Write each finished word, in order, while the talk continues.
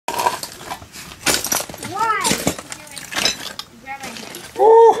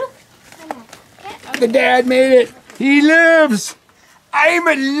The dad made it. He lives. I'm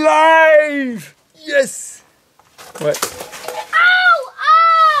alive. Yes. What? Ow!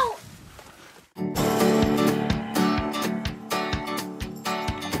 Ow!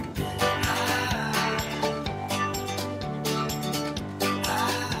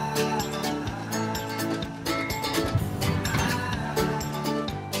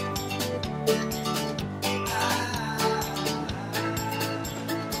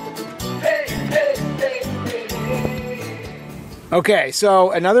 Okay,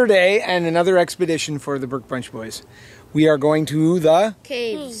 so another day and another expedition for the Burke Bunch Boys. We are going to the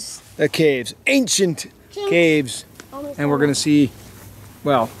Caves. The caves, ancient caves, and we're going to see,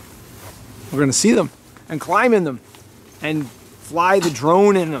 well, we're going to see them and climb in them and fly the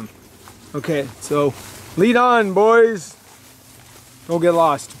drone in them. Okay, so lead on, boys. Don't get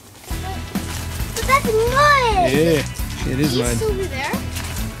lost. But that's mud. Yeah, it is mud. He's over there.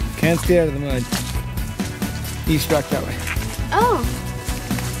 Can't stay out of the mud. East back that way. Oh.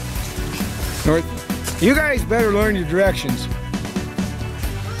 North. You guys better learn your directions.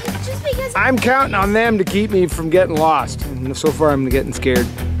 It's just because I'm counting on them to keep me from getting lost. And so far I'm getting scared.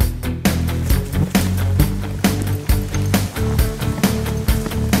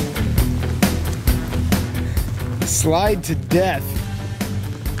 Slide to death.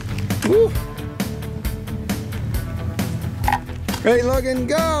 Woo. Ready, Logan,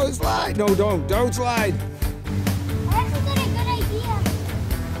 go, slide. No, don't slide.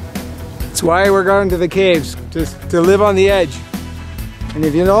 That's why we're going to the caves, just to live on the edge. And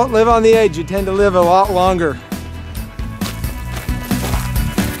if you don't live on the edge, you tend to live a lot longer.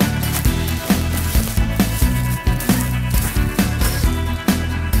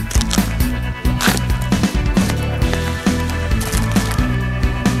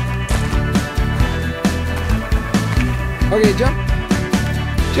 Okay, jump.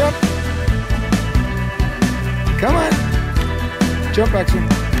 Jump. Come on. Jump, Axel.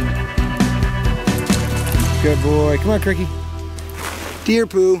 Good boy. Come on, Cricky. Deer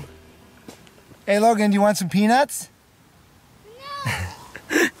poo. Hey, Logan, do you want some peanuts?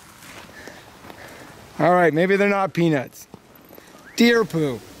 No. All right, maybe they're not peanuts. Deer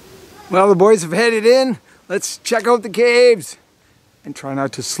poo. Well, the boys have headed in. Let's check out the caves and try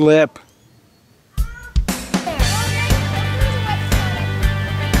not to slip.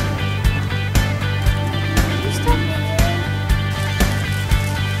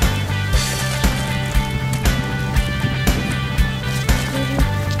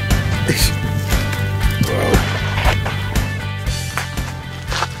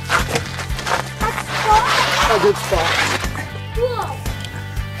 A good spot. Whoa.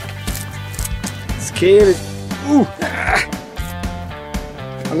 This cave is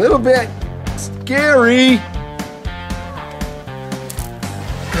a little bit scary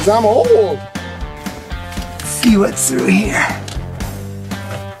because I'm old. Let's see what's through here.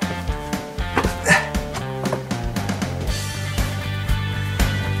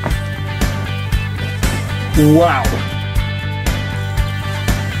 Wow.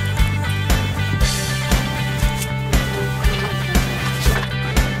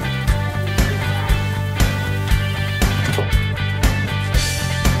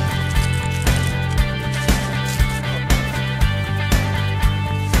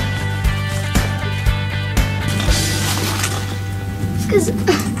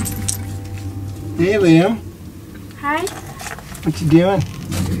 Hey, Liam. Hi. What you doing?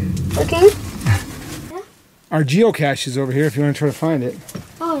 Okay. Our geocache is over here if you want to try to find it.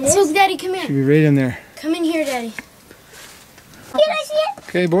 Oh, it is? So, Daddy, come here. Should be right in there. Come in here, Daddy. Can I see it?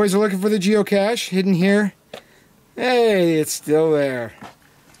 Okay, boys are looking for the geocache hidden here. Hey, it's still there.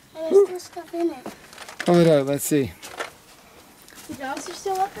 There's still stuff in it. Pull it out, let's see. The dogs are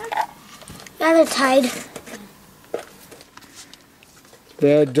still up there? Yeah, they're tied.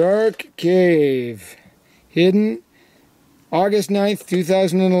 The Dark Cave. Hidden August 9th,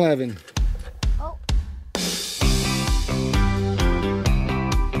 2011. Oh.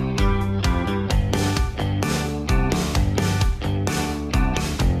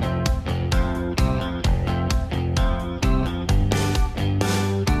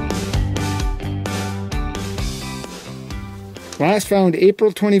 Last found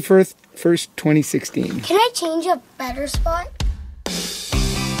April 21st, 2016. Can I change a better spot?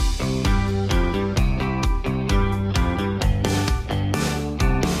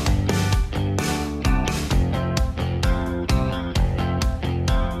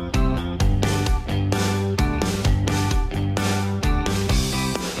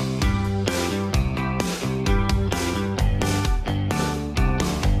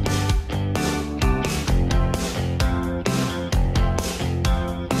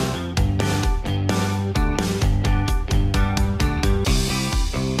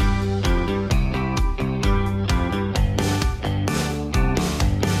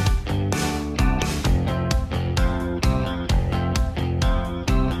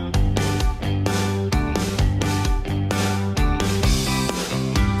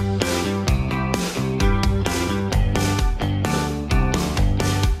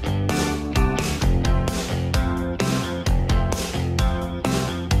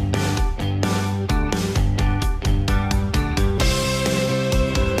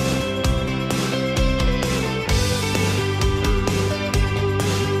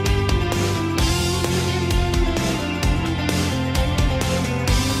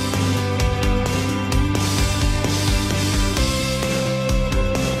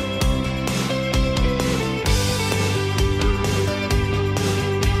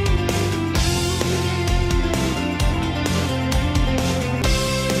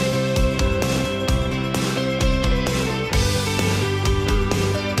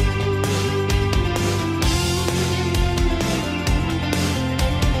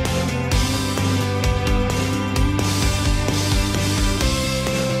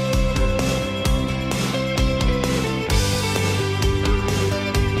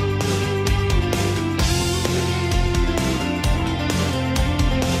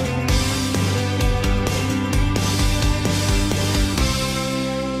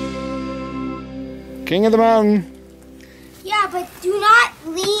 King of the mountain. Yeah, but do not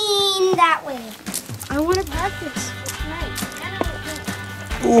lean that way. I want to practice tonight.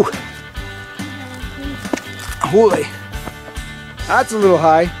 Ooh. Holy. That's a little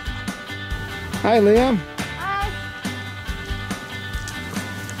high. Hi, Liam.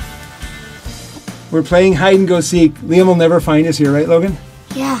 We're playing hide and go seek. Liam will never find us here, right, Logan?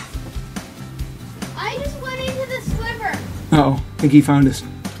 Yeah. I just went into the sliver. Uh-oh, I think he found us.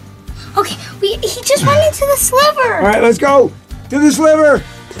 Okay, he just went into the sliver. All right, let's go to the sliver.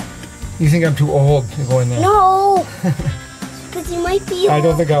 You think I'm too old to go in there? No, because you might be. I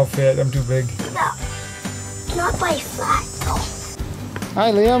don't think I'll fit. I'm too big. No, not by flat though.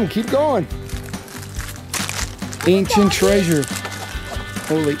 Hi, Liam. Keep going. Ancient treasure.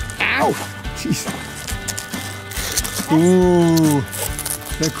 Holy, ow! Jeez. Ooh,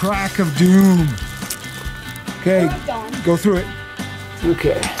 the crack of doom. Okay, go through it.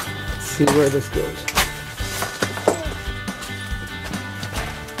 Okay, let's see where this goes.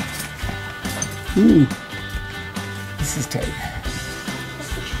 Ooh, this is tight.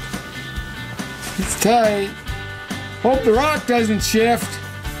 It's tight. Hope the rock doesn't shift.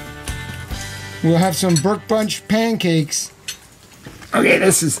 We'll have some Burke Bunch pancakes. Okay,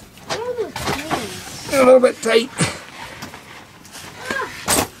 this is a little bit tight.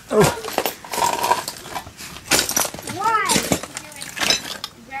 Oh.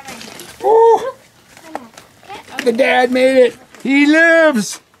 Oh. The dad made it. He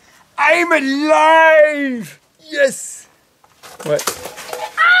lives. I'm alive. Yes. What?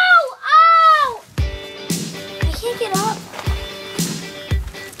 Ow! Ow! I can't get up.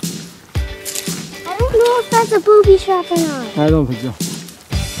 I don't know if that's a booby trap or not. I don't think so.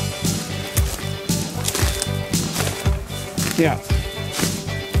 Yeah.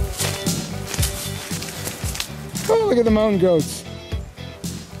 Oh, look at the mountain goats.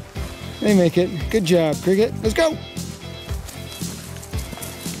 They make it. Good job, Cricket. Let's go.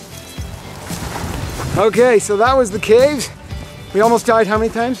 Okay, so that was the caves. We almost died how many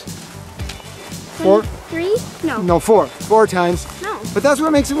times? 4? 3? No. No, 4. 4 times. No. But that's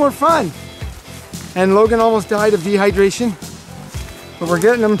what makes it more fun. And Logan almost died of dehydration. But we're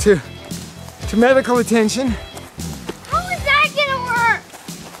getting him to medical attention. How is that gonna work?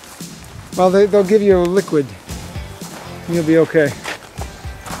 Well, they'll give you a liquid. You'll be okay.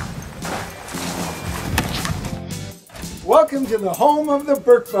 Welcome to the home of the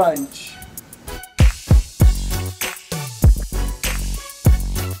Burke Bunch.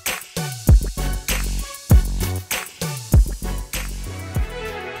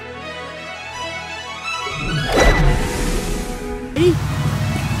 Ready?